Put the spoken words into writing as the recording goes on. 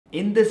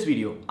In this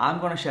video,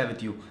 I'm gonna share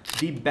with you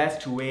the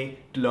best way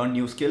to learn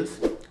new skills,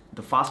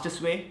 the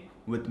fastest way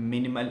with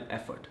minimal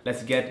effort.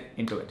 Let's get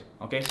into it,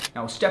 okay?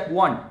 Now, step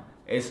one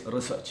is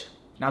research.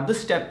 Now,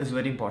 this step is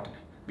very important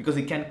because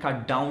it can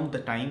cut down the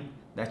time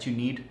that you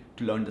need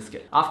to learn the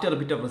skill. After a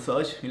bit of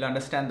research, you'll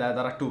understand that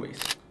there are two ways.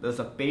 There's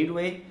a paid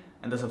way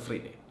and there's a free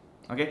way.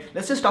 Okay,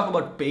 let's just talk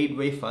about paid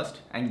way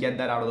first and get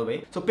that out of the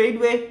way. So paid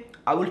way,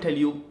 I will tell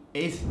you,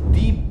 is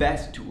the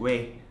best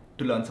way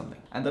to learn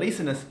something. And the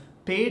reason is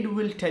paid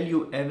will tell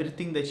you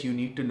everything that you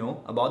need to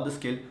know about the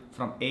skill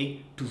from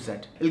A to Z.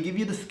 It'll give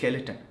you the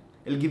skeleton.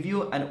 It'll give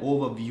you an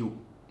overview,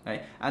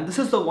 right? And this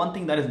is the one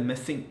thing that is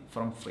missing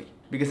from free.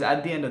 Because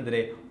at the end of the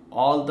day,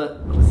 all the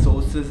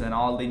resources and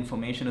all the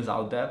information is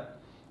out there.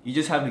 You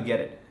just have to get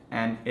it.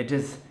 And it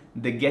is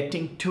the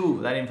getting to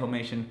that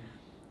information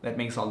that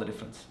makes all the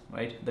difference,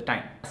 right? The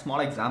time. A small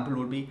example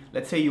would be,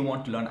 let's say you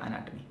want to learn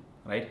anatomy,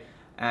 right?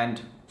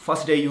 And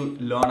first day you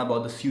learn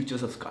about the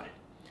sutures of skull.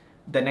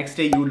 The next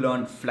day you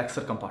learn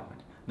flexor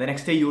compartment. The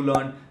next day you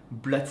learn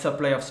blood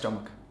supply of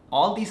stomach.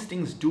 All these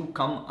things do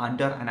come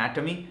under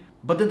anatomy,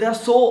 but then they are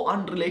so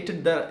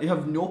unrelated that you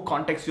have no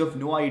context, you have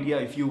no idea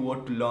if you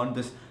were to learn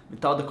this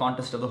without the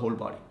context of the whole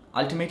body.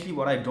 Ultimately,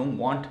 what I don't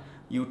want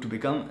you to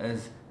become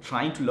is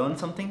trying to learn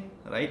something,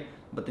 right?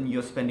 But then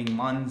you're spending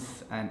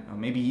months and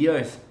maybe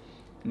years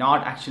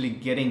not actually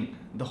getting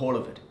the whole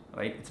of it,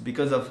 right? It's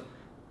because of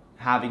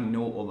having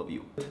no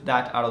overview. With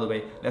that out of the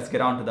way, let's get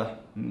on to the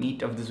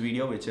meat of this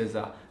video, which is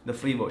the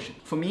free version.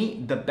 For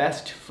me, the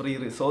best free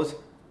resource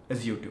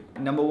is YouTube.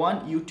 Number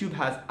one, YouTube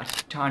has a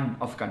ton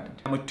of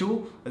content. Number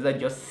two is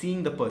that you're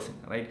seeing the person,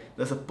 right?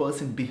 There's a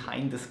person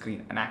behind the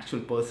screen, an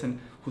actual person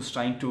who's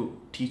trying to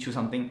teach you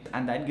something,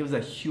 and that gives a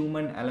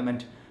human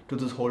element to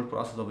this whole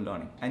process of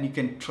learning. And you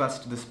can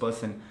trust this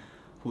person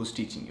who's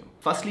teaching you.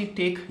 Firstly,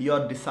 take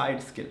your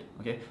desired skill,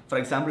 okay? For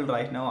example,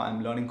 right now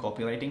I'm learning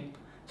copywriting.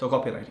 So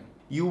copywriting,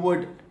 you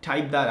would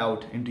type that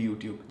out into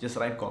YouTube, just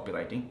write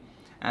copywriting,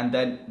 and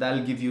then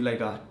that'll give you like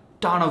a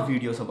ton of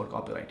videos about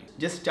copywriting.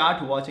 Just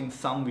start watching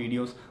some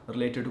videos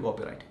related to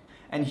copywriting.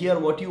 And here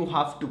what you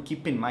have to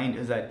keep in mind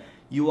is that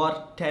you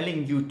are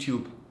telling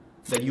YouTube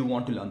that you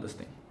want to learn this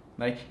thing,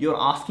 right? You're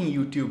asking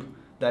YouTube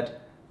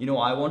that, you know,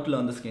 I want to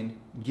learn this thing,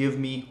 give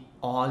me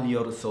all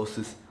your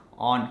resources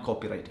on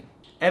copywriting.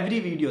 Every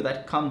video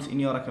that comes in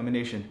your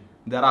recommendation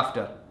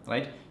thereafter,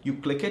 right? You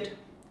click it,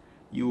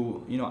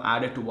 you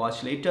add it to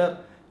watch later,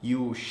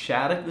 you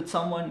share it with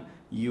someone,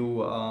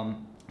 you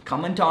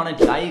comment on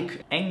it,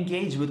 like,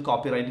 engage with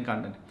copywriting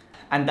content.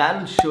 And that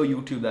will show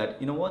YouTube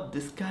that, you know what,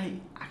 this guy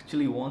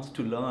actually wants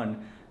to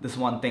learn this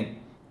one thing.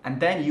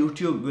 And then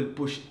YouTube will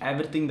push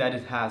everything that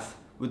it has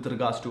with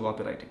regards to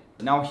copywriting.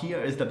 Now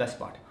here is the best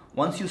part.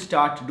 Once you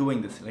start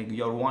doing this, like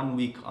you're 1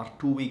 week or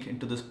 2 weeks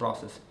into this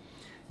process,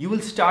 you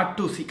will start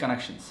to see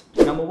connections.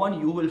 Number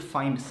one, you will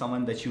find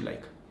someone that you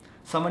like.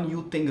 Someone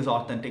you think is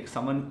authentic,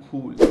 someone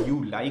who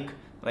you like,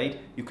 right?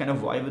 You kind of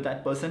vibe with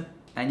that person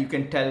and you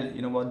can tell,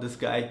 you know what, this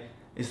guy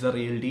is the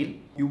real deal.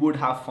 You would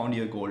have found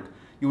your gold.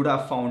 You would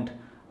have found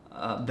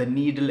the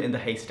needle in the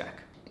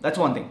haystack. That's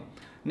one thing.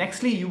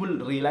 Nextly, you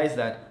will realize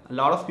that a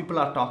lot of people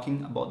are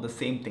talking about the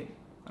same thing,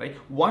 right?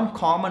 One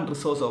common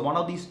resource or one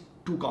of these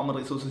two common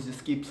resources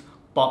just keeps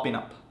popping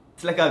up.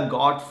 It's like a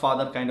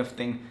godfather kind of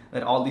thing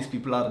that all these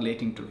people are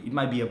relating to. It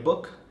might be a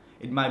book,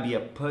 it might be a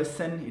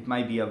person, it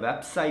might be a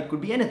website,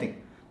 could be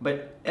anything.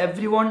 But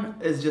everyone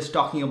is just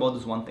talking about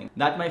this one thing.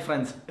 That, my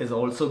friends, is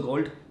also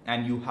gold,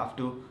 and you have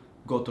to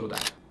go through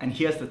that. And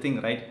here's the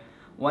thing, right?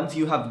 Once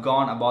you have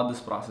gone about this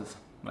process,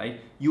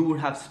 right, you would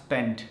have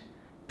spent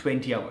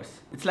 20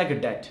 hours. It's like a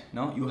debt,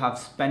 no? You have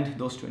spent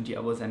those 20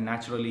 hours and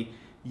naturally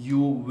you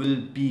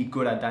will be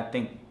good at that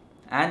thing.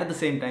 And at the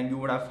same time, you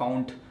would have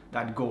found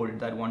that gold,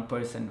 that one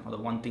person or the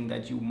one thing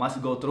that you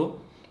must go through,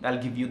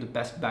 that'll give you the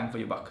best bang for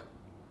your buck,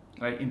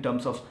 right? In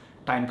terms of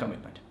time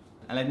commitment.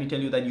 And let me tell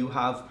you that you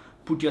have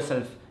put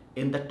yourself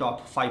in the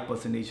top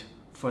 5%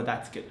 for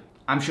that skill.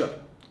 I'm sure,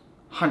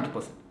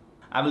 100%.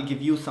 I will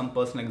give you some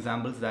personal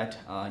examples that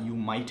you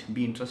might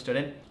be interested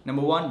in.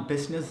 Number one,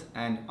 business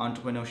and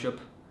entrepreneurship,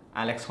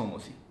 Alex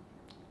Hormozi,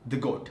 the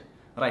GOAT,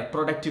 right?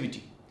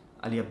 Productivity,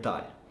 Ali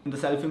Abdal. In the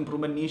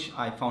self-improvement niche,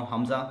 I found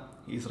Hamza.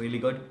 He's really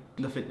good.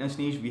 In the fitness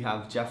niche, we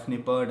have Jeff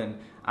Nippard and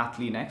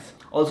Athlete Next.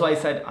 Also, I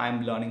said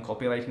I'm learning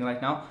copywriting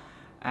right now.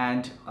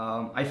 And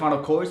I found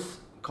a course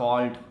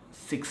called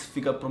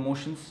 6-Figure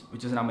Promotions,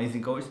 which is an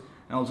amazing course.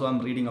 And also I'm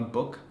reading a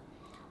book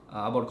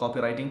about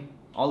copywriting.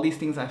 All these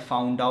things I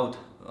found out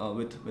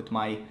with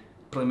my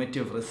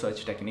primitive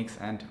research techniques,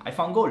 and I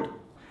found gold.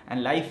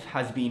 And life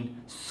has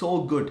been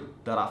so good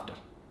thereafter.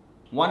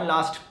 One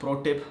last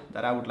pro tip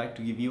that I would like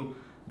to give you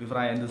before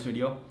I end this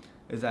video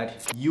is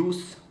that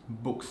use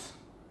books.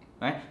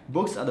 Right?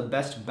 Books are the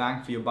best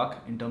bang for your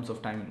buck in terms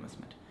of time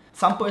investment.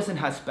 Some person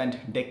has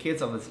spent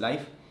decades of his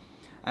life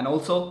and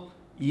also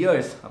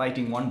years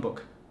writing one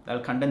book that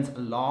will condense a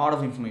lot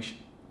of information,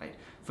 right?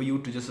 For you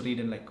to just read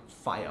in like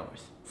 5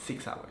 hours,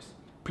 6 hours.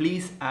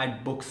 Please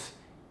add books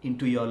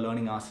into your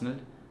learning arsenal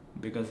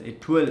because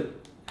it will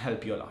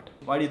help you a lot.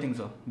 Why do you think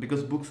so?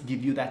 Because books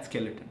give you that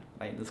skeleton,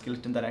 right? The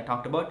skeleton that I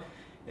talked about,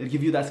 it'll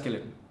give you that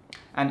skeleton.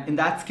 And in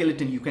that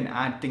skeleton, you can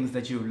add things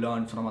that you've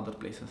learned from other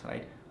places,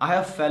 right? I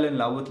have fell in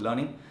love with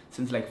learning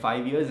since like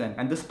 5 years,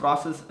 and this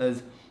process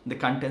is the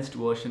condensed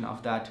version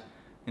of that,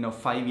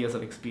 5 years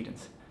of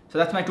experience. So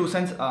that's my 2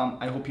 cents.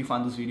 I hope you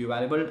found this video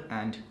valuable,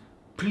 and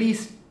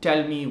please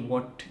tell me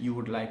what you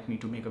would like me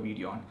to make a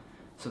video on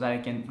so that I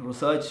can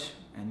research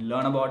and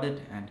learn about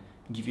it and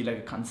give you like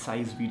a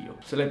concise video.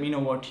 So let me know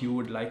what you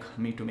would like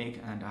me to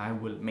make, and I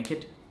will make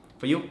it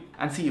for you,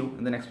 and see you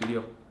in the next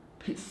video.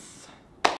 Peace.